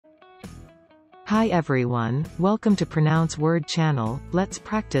Hi everyone, welcome to Pronounce Word channel. Let's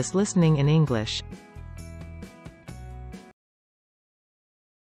practice listening in English.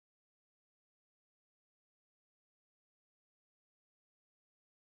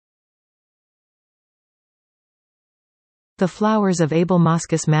 The flowers of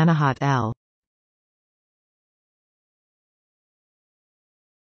Abelmoschus Manahat L.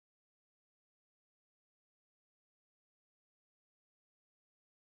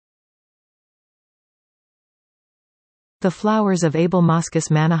 The flowers of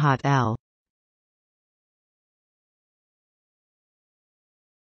Abelmoschus Manahat L.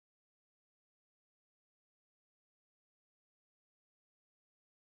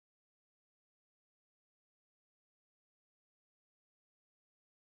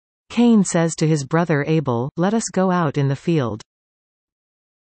 Cain says to his brother Abel, "Let us go out in the field."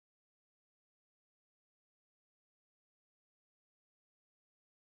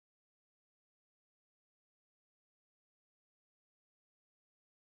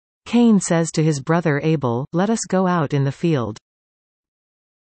 Cain says to his brother Abel, "Let us go out in the field."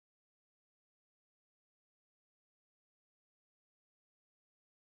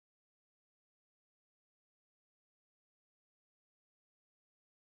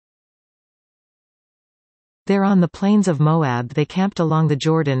 There on the plains of Moab they camped along the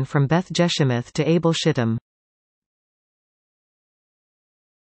Jordan from Beth Jeshimoth to Abel Shittim.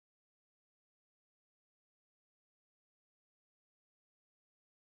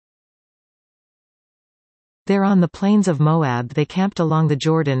 There on the plains of Moab they camped along the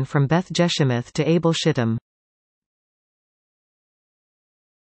Jordan from Beth Jeshimoth to Abel Shittim.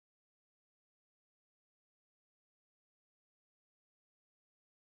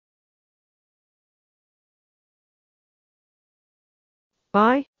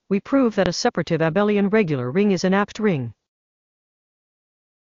 By, we prove that a separative abelian regular ring is an apt ring.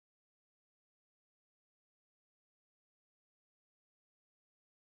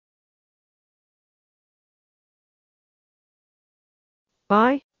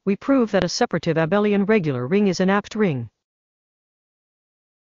 By, we prove that a separative abelian regular ring is an apt ring.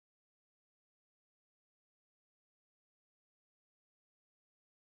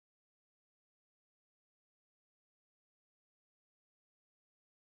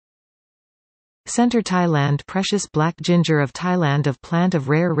 Center Thailand Precious black ginger of Thailand of plant of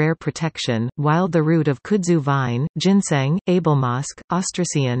rare protection, wild the root of kudzu vine, ginseng, Abelmoschus,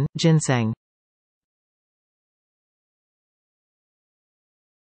 Austrasian, ginseng.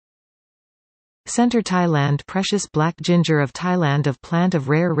 Center Thailand Precious black ginger of Thailand of plant of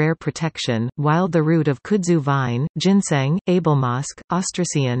rare protection, wild the root of kudzu vine, ginseng, Abelmoschus,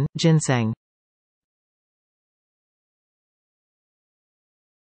 Austrasian, ginseng.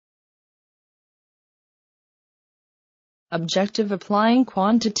 Objective applying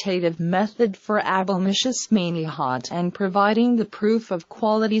quantitative method for Abelmoschus Manahat and providing the proof of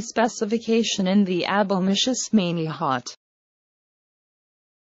quality specification in the Abelmoschus Manahat.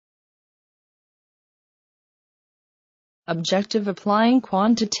 Objective applying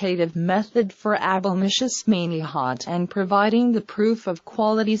quantitative method for Abelmoschus Manahat and providing the proof of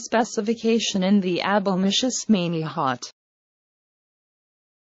quality specification in the Abelmoschus Manahat.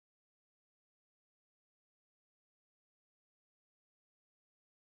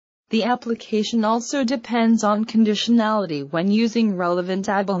 The application also depends on conditionality when using relevant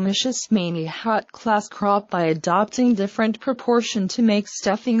Abelmoschus Manahat class crop by adopting different proportion to make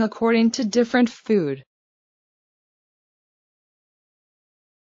stuffing according to different food.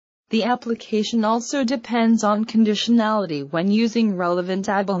 The application also depends on conditionality when using relevant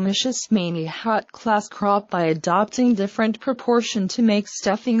Abelmoschus Manahat class crop by adopting different proportion to make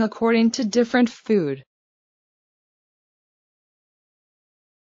stuffing according to different food.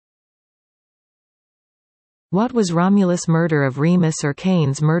 What was Romulus' murder of Remus or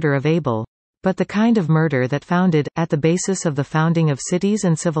Cain's murder of Abel? But the kind of murder that founded, at the basis of the founding of cities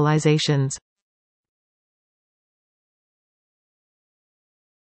and civilizations.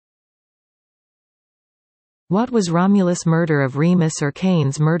 What was Romulus' murder of Remus or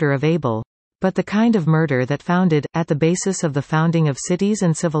Cain's murder of Abel? But the kind of murder that founded, at the basis of the founding of cities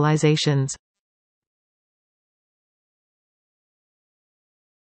and civilizations.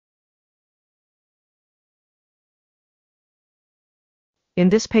 In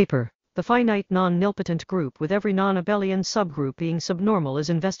this paper, the finite non-nilpotent group with every non-abelian subgroup being subnormal is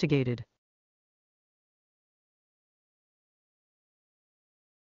investigated.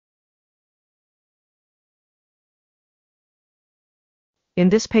 In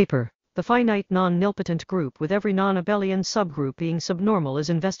this paper, the finite non-nilpotent group with every non-abelian subgroup being subnormal is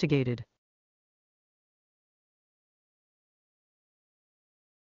investigated.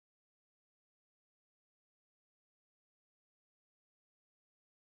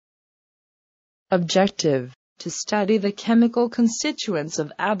 Objective: to study the chemical constituents of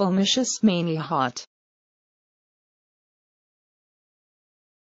Abelmoschus mainly hot.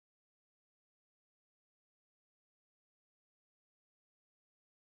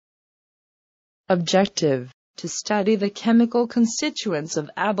 Objective: to study the chemical constituents of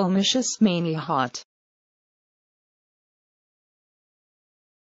Abelmoschus mainly hot.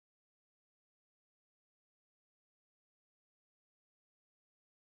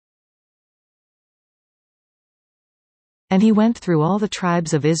 And he went through all the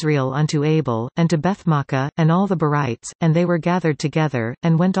tribes of Israel unto Abel, and to Bethmaachah, and all the Berites, and they were gathered together,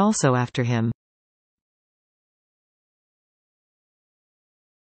 and went also after him.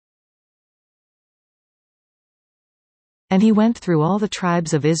 And he went through all the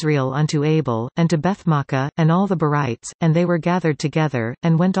tribes of Israel unto Abel, and to Bethmaachah, and all the Berites, and they were gathered together,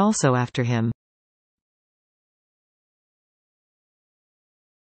 and went also after him.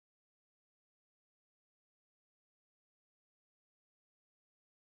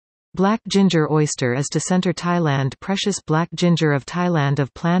 Black ginger oyster is to center Thailand. Precious black ginger of Thailand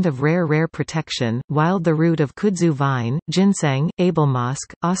of plant of rare protection, wild the root of kudzu vine, ginseng, Abelmoschus,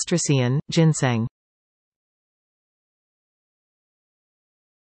 ostracian, ginseng.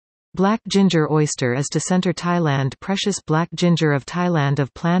 Black ginger oyster is to center Thailand. Precious black ginger of Thailand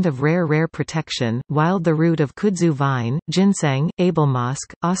of plant of rare protection, wild the root of kudzu vine, ginseng,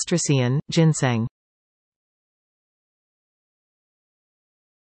 Abelmoschus, ostracian, ginseng.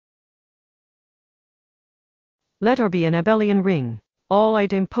 Let R be an abelian ring. All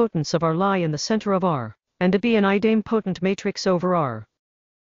idempotents of R lie in the center of R, and to be an idempotent matrix over R.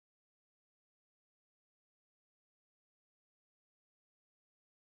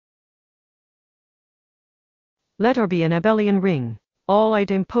 Let R be an abelian ring. All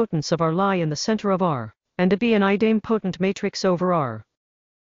idempotents of R lie in the center of R, and to be an idempotent matrix over R.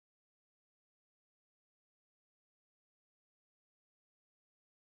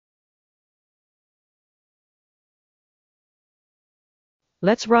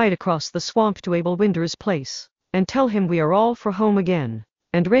 Let's ride across the swamp to Abelwinder's place, and tell him we are all for home again,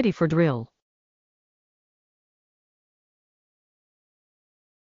 and ready for drill.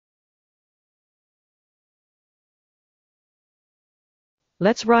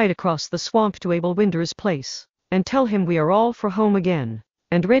 Let's ride across the swamp to Abelwinder's place, and tell him we are all for home again,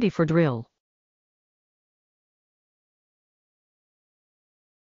 and ready for drill.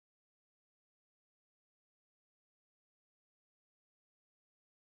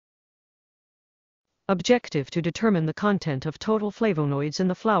 Objective: to determine the content of total flavonoids in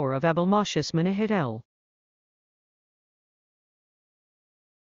the flower of Abelmoschus me.L.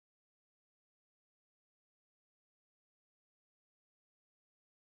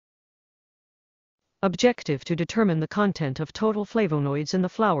 Objective: to determine the content of total flavonoids in the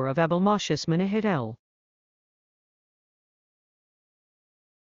flower of Abelmoschus me.L.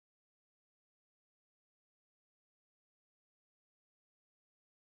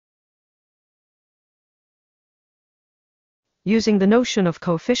 Using the notion of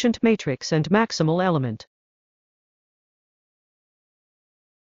coefficient matrix and maximal element.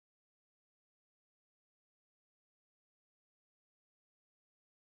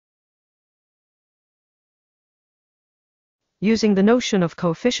 Using the notion of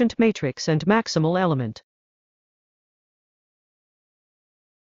coefficient matrix and maximal element.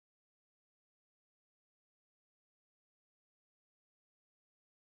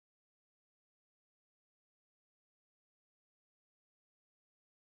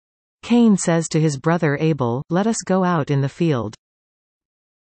 Cain says to his brother Abel, "Let us go out in the field."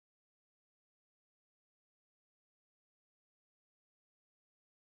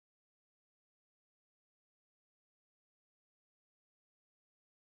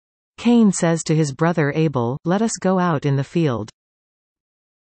 Cain says to his brother Abel, "Let us go out in the field."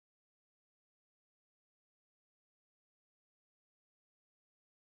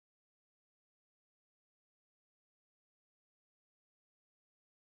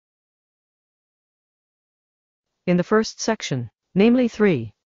 In the first section, namely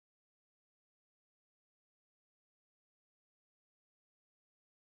 3.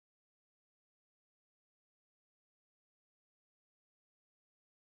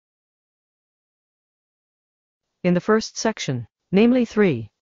 In the first section, namely 3.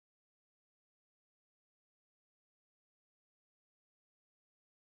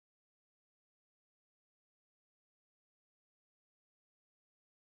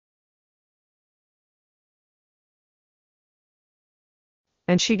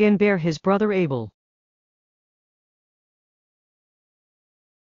 And she gan bear his brother Abel.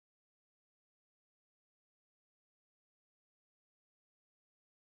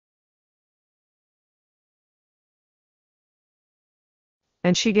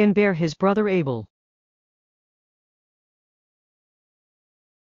 and she gan bear his brother Abel.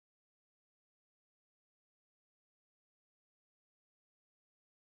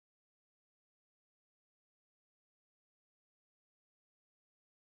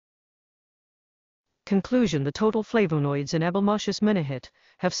 Conclusion: the total flavonoids in Abelmoschus me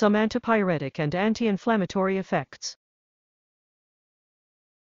have some antipyretic and anti-inflammatory effects.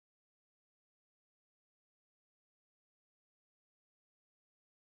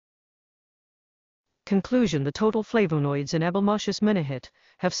 Conclusion: the total flavonoids in Abelmoschus me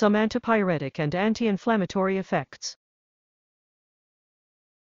have some antipyretic and anti-inflammatory effects.